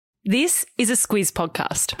This is a Squiz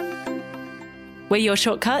podcast. We're your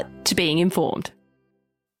shortcut to being informed.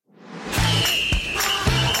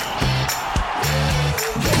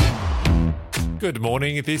 Good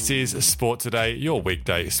morning, this is Sport Today, your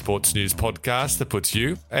weekday sports news podcast that puts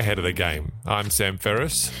you ahead of the game. I'm Sam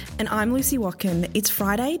Ferris. And I'm Lucy Watkin. It's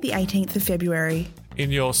Friday, the 18th of February.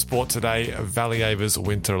 In your Sport Today, Vallieva's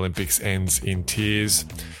Winter Olympics ends in tears.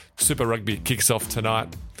 Super Rugby kicks off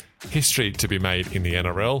tonight. History to be made in the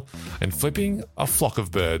NRL. And flipping a flock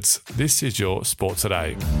of birds. This is your Sport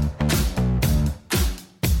Today.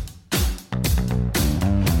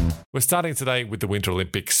 We're starting today with the Winter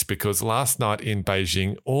Olympics because last night in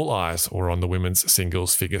Beijing, all eyes were on the women's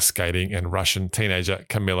singles figure skating and Russian teenager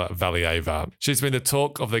Kamila Valieva. She's been the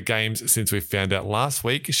talk of the Games since we found out last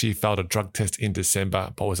week she failed a drug test in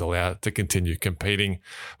December but was allowed to continue competing.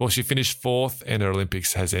 Well, she finished fourth and her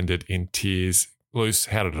Olympics has ended in tears. Luce,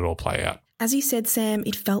 how did it all play out? As you said, Sam,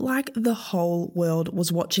 it felt like the whole world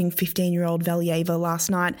was watching 15-year-old Valieva last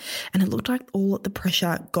night, and it looked like all the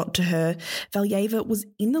pressure got to her. Valieva was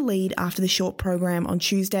in the lead after the short program on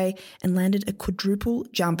Tuesday and landed a quadruple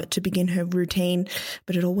jump to begin her routine,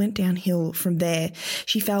 but it all went downhill from there.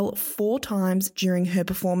 She fell 4 times during her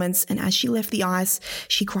performance, and as she left the ice,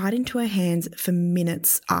 she cried into her hands for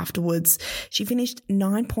minutes afterwards. She finished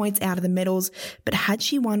 9 points out of the medals, but had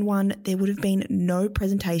she won one, there would have been no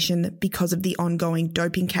presentation because of the ongoing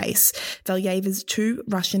doping case. Valieva's 2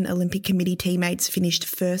 Russian Olympic Committee teammates finished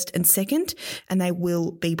first and second, and they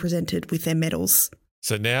will be presented with their medals.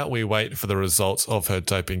 So now we wait for the results of her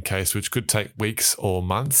doping case, which could take weeks or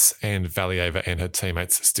months, and Valieva and her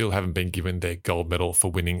teammates still haven't been given their gold medal for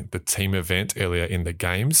winning the team event earlier in the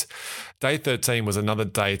Games. Day 13 was another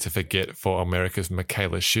day to forget for America's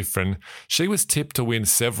Mikaela Shiffrin. She was tipped to win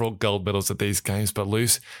several gold medals at these Games, but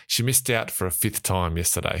Luce, she missed out for a 5th time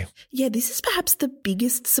yesterday. Yeah, this is perhaps the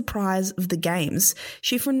biggest surprise of the Games.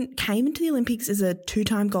 Shiffrin came into the Olympics as a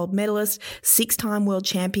 2-time gold medalist, 6-time world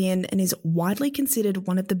champion, and is widely considered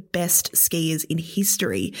one of the best skiers in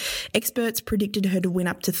history. Experts predicted her to win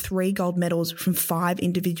up to 3 gold medals from 5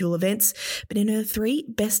 individual events, but in her 3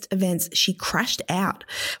 best events, she crashed out.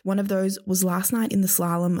 One of those was last night in the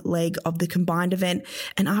slalom leg of the combined event,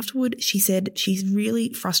 and afterward she said she's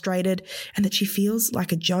really frustrated and that she feels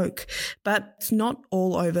like a joke. But it's not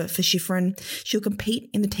all over for Shiffrin. She'll compete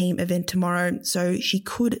in the team event tomorrow, so she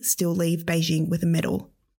could still leave Beijing with a medal.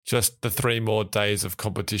 Just the 3 more days of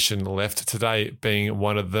competition left, today being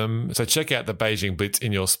one of them. So check out the Beijing Blitz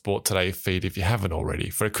in your Sport Today feed if you haven't already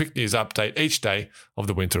for a quick news update each day of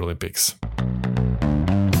the Winter Olympics.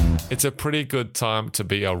 It's a pretty good time to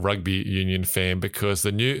be a rugby union fan because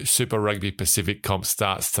the new Super Rugby Pacific comp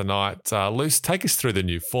starts tonight. Luce, take us through the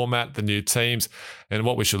new format, the new teams, and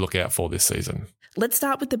what we should look out for this season. Let's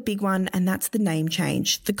start with the big one, and that's the name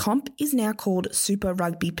change. The comp is now called Super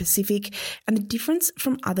Rugby Pacific, and the difference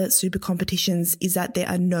from other super competitions is that there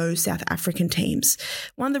are no South African teams.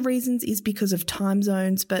 One of the reasons is because of time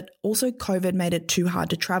zones, but also COVID made it too hard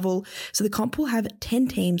to travel, so the comp will have 10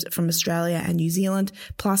 teams from Australia and New Zealand,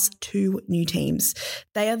 plus 2 new teams.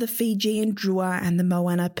 They are the Fijian Drua and the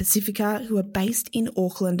Moana Pacifica, who are based in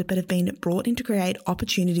Auckland but have been brought in to create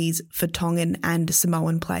opportunities for Tongan and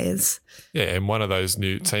Samoan players. Yeah, and one of those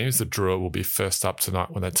new teams, the Drua, will be first up tonight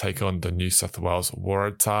when they take on the New South Wales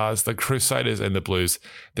Waratahs. The Crusaders and the Blues,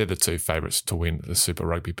 they're the 2 favourites to win the Super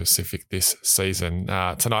Rugby Pacific this season.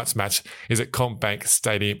 Tonight's match is at CommBank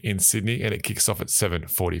Stadium in Sydney and it kicks off at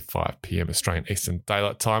 7:45pm Australian Eastern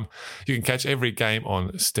Daylight Time. You can catch every game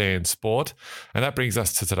on Stan Sport. And that brings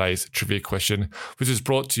us to today's trivia question, which is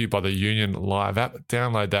brought to you by the Union Live app.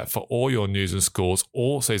 Download that for all your news and scores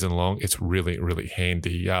all season long. It's really, really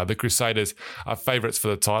handy. The Crusaders are favourites for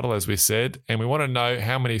the title, as we said, and we want to know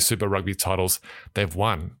how many Super Rugby titles they've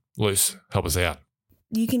won. Luce, help us out.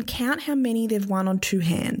 You can count how many they've won on 2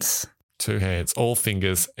 hands. 2 hands, all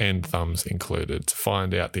fingers and thumbs included.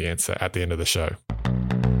 Find out the answer at the end of the show.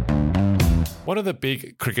 One of the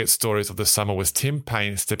big cricket stories of the summer was Tim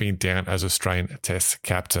Paine stepping down as Australian Test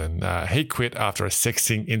captain. He quit after a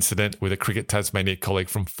sexting incident with a Cricket Tasmania colleague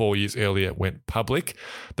from 4 years earlier went public.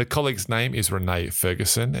 The colleague's name is Renee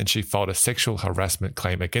Ferguson, and she filed a sexual harassment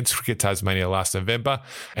claim against Cricket Tasmania last November,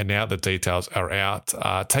 and now the details are out.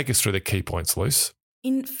 Take us through the key points, Luce.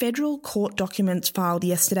 In federal court documents filed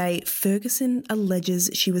yesterday, Ferguson alleges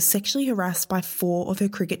she was sexually harassed by 4 of her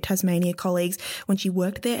Cricket Tasmania colleagues when she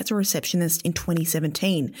worked there as a receptionist in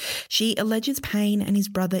 2017. She alleges Payne and his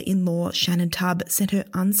brother-in-law, Shannon Tubb, sent her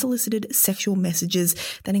unsolicited sexual messages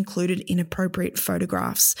that included inappropriate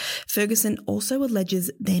photographs. Ferguson also alleges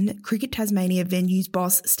then Cricket Tasmania venues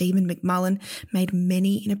boss Stephen McMullen made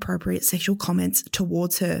many inappropriate sexual comments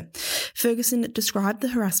towards her. Ferguson described the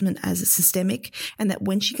harassment as systemic and that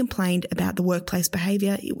when she complained about the workplace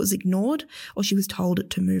behaviour, it was ignored or she was told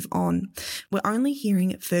to move on. We're only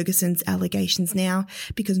hearing Ferguson's allegations now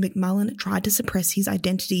because McMullen tried to suppress his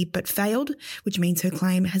identity but failed, which means her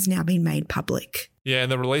claim has now been made public. Yeah, and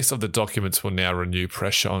the release of the documents will now renew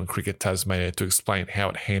pressure on Cricket Tasmania to explain how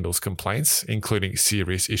it handles complaints, including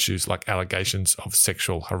serious issues like allegations of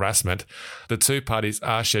sexual harassment. The two parties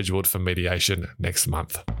are scheduled for mediation next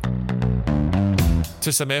month.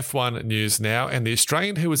 To some F1 news now, and the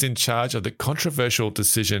Australian who was in charge of the controversial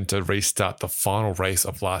decision to restart the final race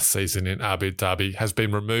of last season in Abu Dhabi has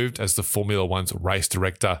been removed as the Formula One's race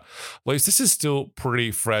director. Lise, this is still pretty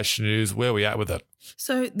fresh news. Where are we at with it?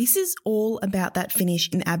 So this is all about that finish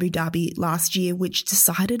in Abu Dhabi last year, which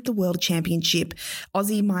decided the World Championship.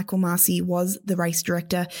 Aussie Michael Masi was the race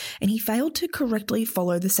director and he failed to correctly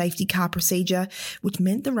follow the safety car procedure, which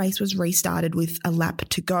meant the race was restarted with a lap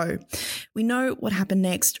to go. We know what happened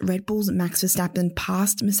next. Red Bull's Max Verstappen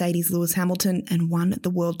passed Mercedes' Lewis Hamilton and won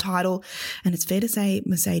the world title. And it's fair to say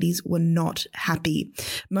Mercedes were not happy.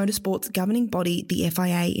 Motorsport's governing body, the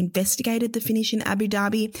FIA, investigated the finish in Abu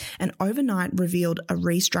Dhabi and overnight revealed a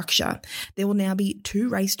restructure. There will now be 2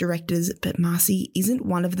 race directors, but Masi isn't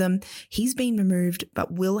one of them. He's been removed,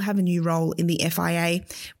 but will have a new role in the FIA.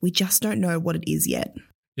 We just don't know what it is yet.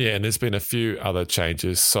 Yeah, and there's been a few other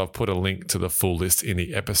changes, so I've put a link to the full list in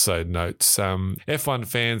the episode notes. F1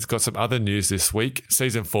 fans got some other news this week.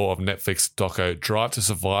 Season 4 of Netflix doco Drive to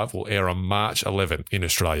Survive will air on March 11 in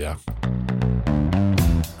Australia.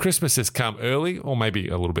 Christmas has come early, or maybe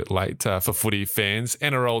a little bit late for footy fans.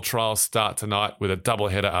 NRL trials start tonight with a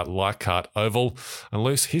doubleheader at Leichhardt Oval, and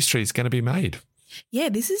loose history is going to be made. Yeah,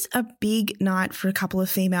 this is a big night for a couple of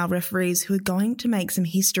female referees who are going to make some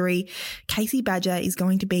history. Casey Badger is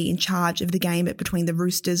going to be in charge of the game between the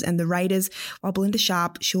Roosters and the Raiders, while Belinda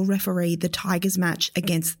Sharp, she'll referee the Tigers match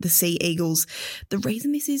against the Sea Eagles. The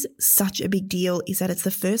reason this is such a big deal is that it's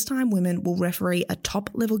the first time women will referee a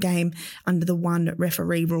top-level game under the one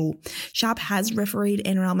referee rule. Sharp has refereed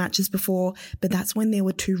NRL matches before, but that's when there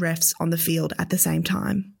were 2 refs on the field at the same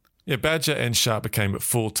time. Yeah, Badger and Sharp became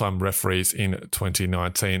full-time referees in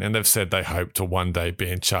 2019, and they've said they hope to one day be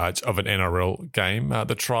in charge of an NRL game.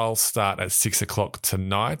 The trials start at 6 o'clock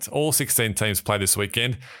tonight. All 16 teams play this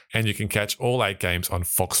weekend, and you can catch all 8 games on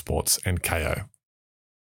Fox Sports and KO.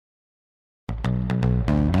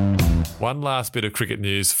 One last bit of cricket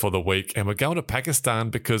news for the week, and we're going to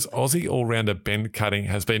Pakistan because Aussie all-rounder Ben Cutting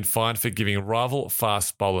has been fined for giving rival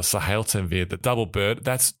fast bowler Sohail Tanvir the double bird.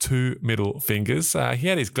 That's 2 middle fingers. He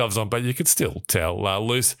had his gloves on, but you could still tell,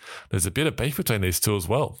 Luce, there's a bit of beef between these two as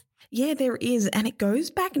well. Yeah, there is, and it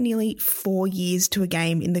goes back nearly 4 years to a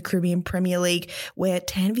game in the Caribbean Premier League where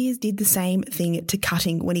Tanvir did the same thing to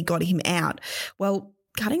Cutting when he got him out. Well,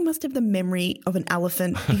 Cutting must have the memory of an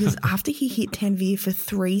elephant because after he hit Tanvir for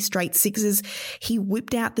 3 straight sixes, he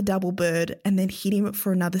whipped out the double bird and then hit him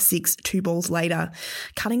for another 6 2 balls later.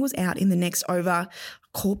 Cutting was out in the next over,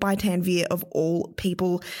 caught by Tanvir of all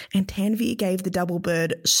people, and Tanvir gave the double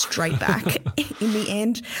bird straight back. In the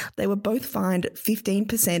end, they were both fined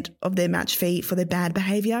 15% of their match fee for their bad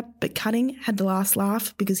behaviour, but Cutting had the last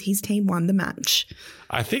laugh because his team won the match.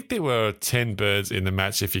 I think there were 10 birds in the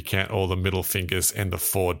match if you count all the middle fingers and the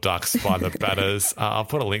 4 ducks by the batters. I'll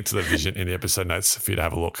put a link to the vision in the episode notes for you to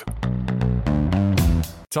have a look.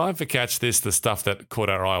 Time for Catch This, the stuff that caught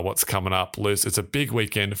our eye. What's coming up, Luce? It's a big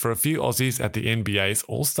weekend for a few Aussies at the NBA's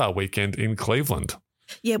All-Star Weekend in Cleveland.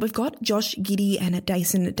 Yeah, we've got Josh Giddey and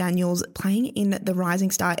Dayson Daniels playing in the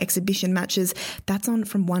Rising Star exhibition matches. That's on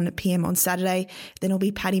from 1 p.m. on Saturday. Then it'll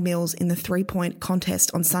be Paddy Mills in the 3-point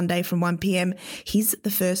contest on Sunday from 1 p.m. He's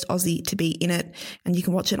the first Aussie to be in it, and you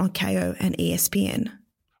can watch it on KO and ESPN.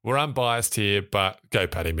 We're unbiased here, but go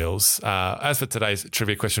Paddy Mills. As for today's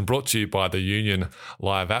trivia question, brought to you by the Union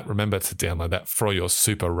Live app, remember to download that for all your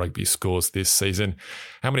Super Rugby scores this season.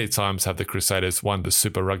 How many times have the Crusaders won the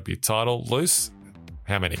Super Rugby title? Luce,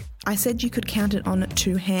 how many? I said you could count it on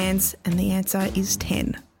 2 hands, and the answer is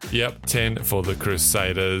 10. Yep, 10 for the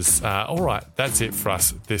Crusaders. All right, that's it for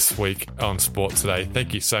us this week on Sport Today.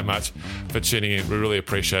 Thank you so much for tuning in. We really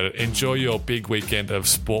appreciate it. Enjoy your big weekend of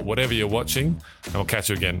sport, whatever you're watching, and we'll catch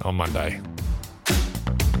you again on Monday.